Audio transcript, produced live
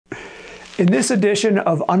In this edition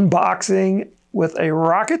of Unboxing with a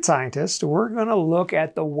Rocket Scientist, we're going to look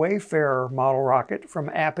at the Wayfarer model rocket from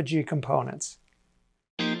Apogee Components.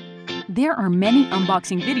 There are many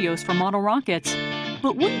unboxing videos for model rockets,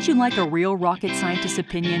 but wouldn't you like a real rocket scientist's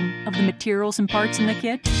opinion of the materials and parts in the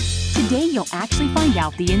kit? Today you'll actually find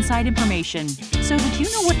out the inside information so that you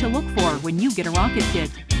know what to look for when you get a rocket kit.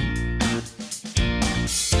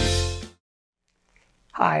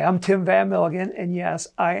 Hi, I'm Tim Van Milligan, and yes,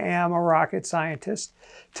 I am a rocket scientist.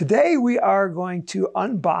 Today we are going to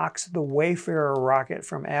unbox the Wayfarer rocket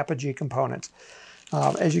from Apogee Components.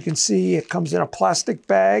 As you can see, it comes in a plastic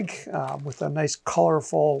bag with a nice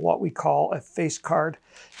colorful, what we call a face card.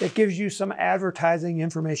 It gives you some advertising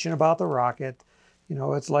information about the rocket. You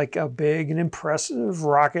know, it's like a big and impressive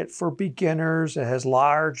rocket for beginners. It has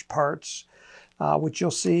large parts, which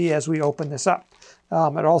you'll see as we open this up.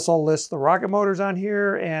 It also lists the rocket motors on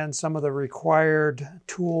here and some of the required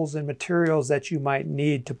tools and materials that you might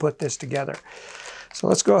need to put this together. So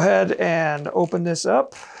let's go ahead and open this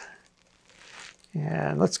up.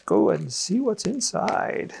 And let's go and see what's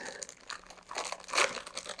inside.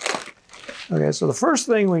 Okay, so the first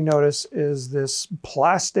thing we notice is this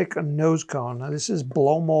plastic nose cone. Now this is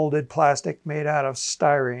blow molded plastic made out of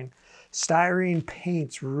styrene. Styrene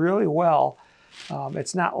paints really well.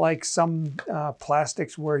 It's not like some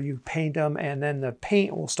plastics where you paint them and then the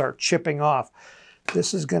paint will start chipping off.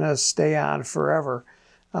 This is going to stay on forever.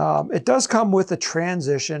 It does come with a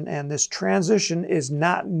transition, and this transition is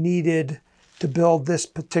not needed to build this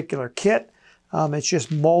particular kit. It's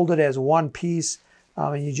just molded as one piece,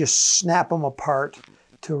 and you just snap them apart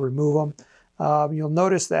to remove them. You'll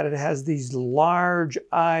notice that it has these large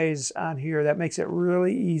eyes on here. That makes it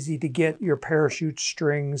really easy to get your parachute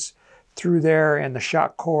strings through there and the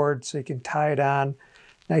shock cord so you can tie it on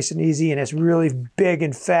nice and easy. And it's really big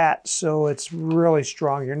and fat, so it's really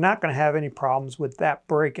strong. You're not going to have any problems with that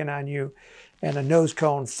breaking on you and a nose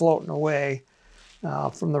cone floating away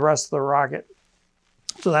from the rest of the rocket.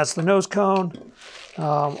 So that's the nose cone.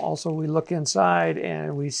 Also, we look inside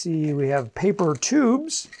and we see we have paper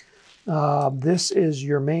tubes. This is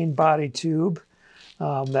your main body tube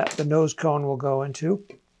that the nose cone will go into.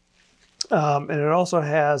 And it also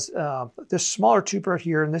has this smaller tube right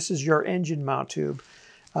here, and this is your engine mount tube.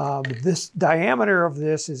 This diameter of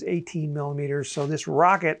this is 18 millimeters, so this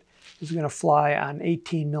rocket is going to fly on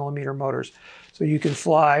 18 millimeter motors. So you can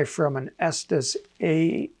fly from an Estes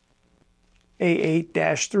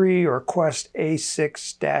A8-3 or Quest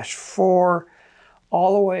A6-4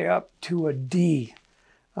 all the way up to a D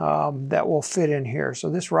that will fit in here. So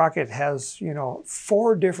this rocket has, you know,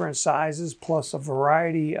 4 different sizes plus a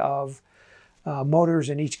variety of motors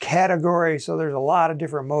in each category. So there's a lot of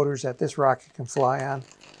different motors that this rocket can fly on.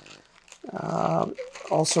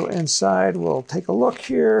 Also inside, we'll take a look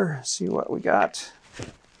here, see what we got.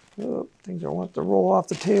 Oh, things are wanting to roll off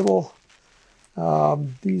the table.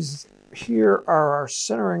 These here are our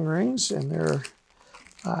centering rings, and they're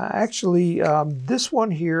actually, this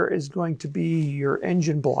one here is going to be your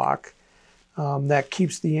engine block that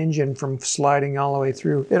keeps the engine from sliding all the way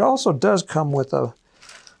through. It also does come with a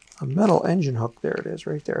metal engine hook. There it is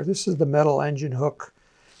right there. This is the metal engine hook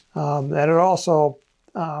that it also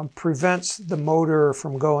prevents the motor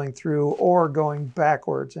from going through or going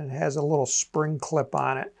backwards, and it has a little spring clip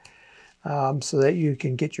on it so that you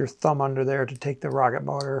can get your thumb under there to take the rocket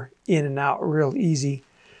motor in and out real easy.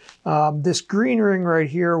 This green ring right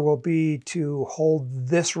here will be to hold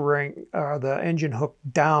this ring, the engine hook,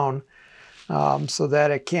 down so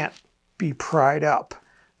that it can't be pried up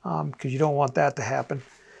because you don't want that to happen.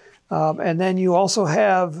 And then you also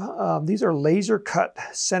have, these are laser cut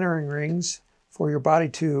centering rings for your body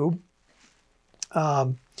tube.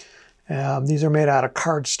 These are made out of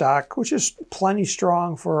cardstock, which is plenty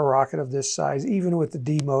strong for a rocket of this size, even with the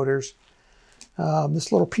D motors.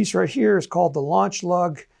 This little piece right here is called the launch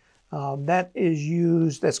lug. That is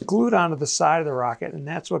used, that's glued onto the side of the rocket, and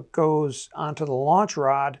that's what goes onto the launch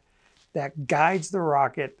rod that guides the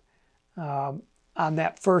rocket on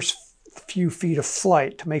that first few feet of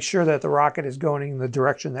flight to make sure that the rocket is going in the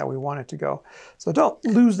direction that we want it to go. So don't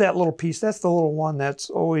lose that little piece. That's the little one that's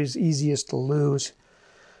always easiest to lose.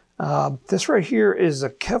 This right here is a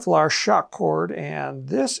Kevlar shock cord, and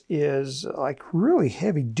this is like really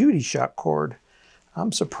heavy duty shock cord.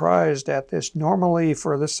 I'm surprised at this. Normally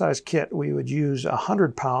for this size kit we would use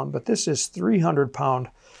 100-pound, but this is 300-pound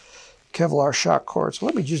Kevlar shock cord. So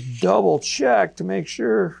let me just double check to make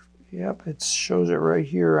sure. Yep, it shows it right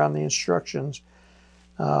here on the instructions.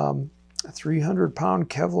 A 300-pound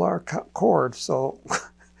Kevlar cord. So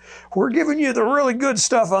we're giving you the really good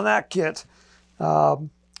stuff on that kit.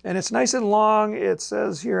 And it's nice and long. It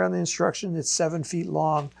says here on the instruction it's 7 feet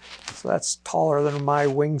long. So that's taller than my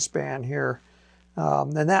wingspan here.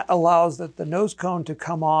 And that allows the nose cone to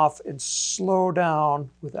come off and slow down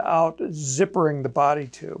without zippering the body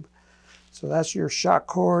tube. So that's your shock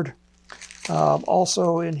cord.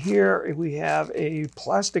 Also in here we have a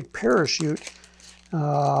plastic parachute.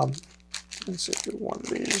 Let's see, one of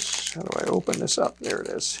these. How do I open this up? There it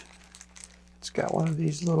is. It's got one of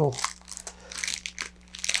these little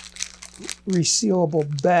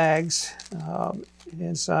resealable bags.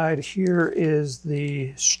 Inside here is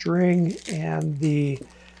the string and the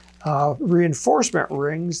reinforcement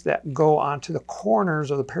rings that go onto the corners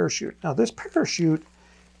of the parachute. Now this parachute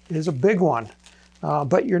is a big one,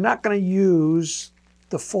 but you're not going to use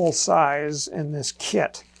the full size in this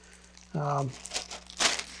kit.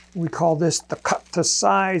 We call this the cut to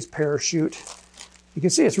size parachute. You can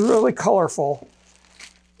see it's really colorful,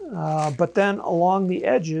 but then along the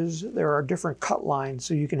edges there are different cut lines.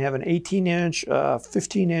 So you can have an 18-inch,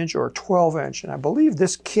 15-inch, or 12-inch. And I believe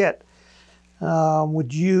this kit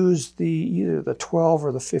would use either the 12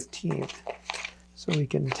 or the 15. So we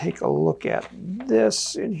can take a look at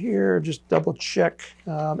this in here, just double check.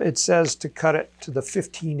 It says to cut it to the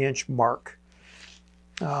 15-inch mark.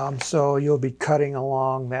 So you'll be cutting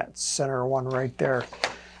along that center one right there.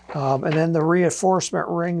 And then the reinforcement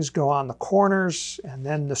rings go on the corners, and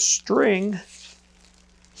then the string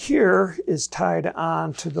here is tied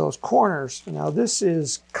on to those corners. Now this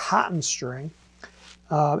is cotton string,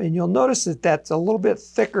 and you'll notice that that's a little bit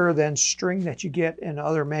thicker than string that you get in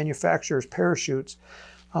other manufacturers' parachutes.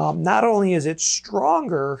 Not only is it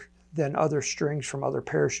stronger than other strings from other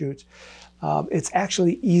parachutes, it's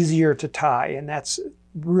actually easier to tie, and that's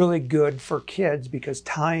really good for kids because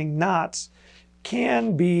tying knots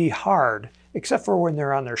can be hard, except for when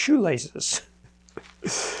they're on their shoelaces.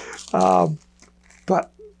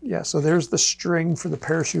 But yeah, so there's the string for the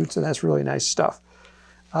parachutes, and that's really nice stuff.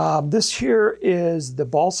 This here is the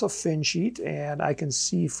balsa fin sheet, and I can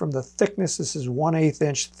see from the thickness, this is 1/8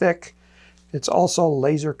 inch thick. It's also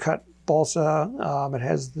laser cut balsa. It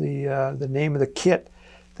has the name of the kit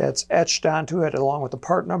that's etched onto it along with the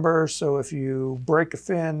part number. So if you break a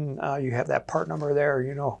fin, you have that part number there,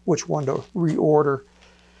 you know which one to reorder.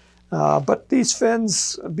 But these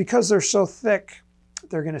fins, because they're so thick,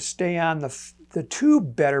 they're going to stay on the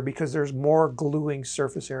tube better because there's more gluing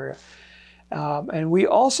surface area. And we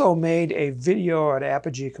also made a video at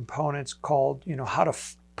Apogee Components called, how to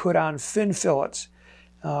put on fin fillets.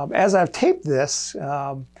 As I've taped this,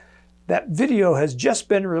 that video has just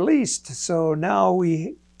been released, so now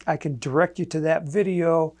I can direct you to that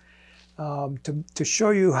video to show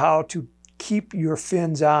you how to keep your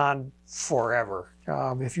fins on forever.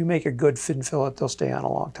 If you make a good fin fillet, they'll stay on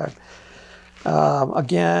a long time.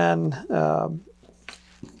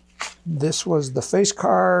 This was the face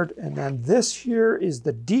card, and then this here is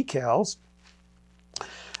the decals.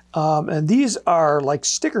 And these are like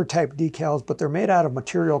sticker type decals, but they're made out of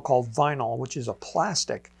material called vinyl, which is a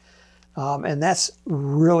plastic. And that's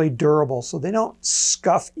really durable, so they don't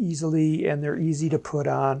scuff easily, and they're easy to put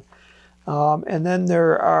on. And then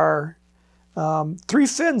there are 3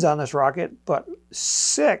 fins on this rocket, but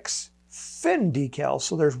 6 fin decals.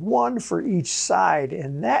 So there's 1 for each side,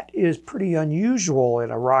 and that is pretty unusual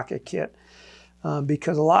in a rocket kit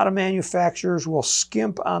because a lot of manufacturers will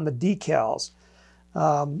skimp on the decals.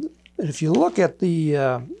 And if you look at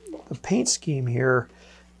the paint scheme here,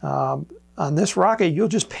 on this rocket, you'll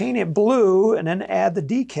just paint it blue and then add the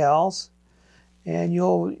decals, and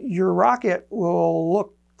your rocket will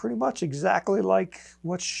look pretty much exactly like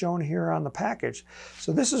what's shown here on the package.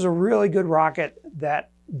 So this is a really good rocket that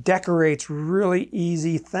decorates really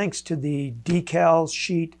easy thanks to the decals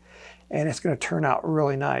sheet, and it's going to turn out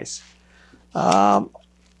really nice.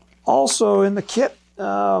 Also in the kit,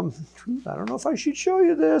 I don't know if I should show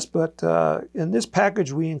you this, but in this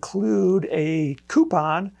package we include a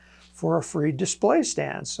coupon for a free display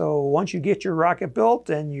stand. So once you get your rocket built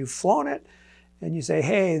and you've flown it, and you say,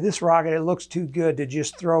 hey, this rocket, it looks too good to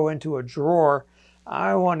just throw into a drawer,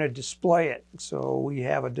 I want to display it. So we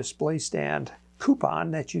have a display stand coupon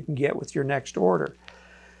that you can get with your next order.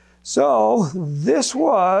 So this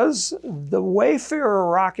was the Wayfarer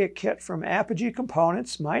rocket kit from Apogee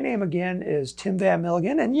Components. My name again is Tim Van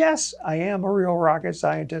Milligan, and yes, I am a real rocket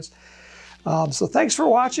scientist. So thanks for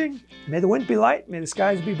watching. May the wind be light, may the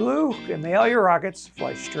skies be blue, and may all your rockets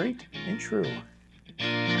fly straight and true.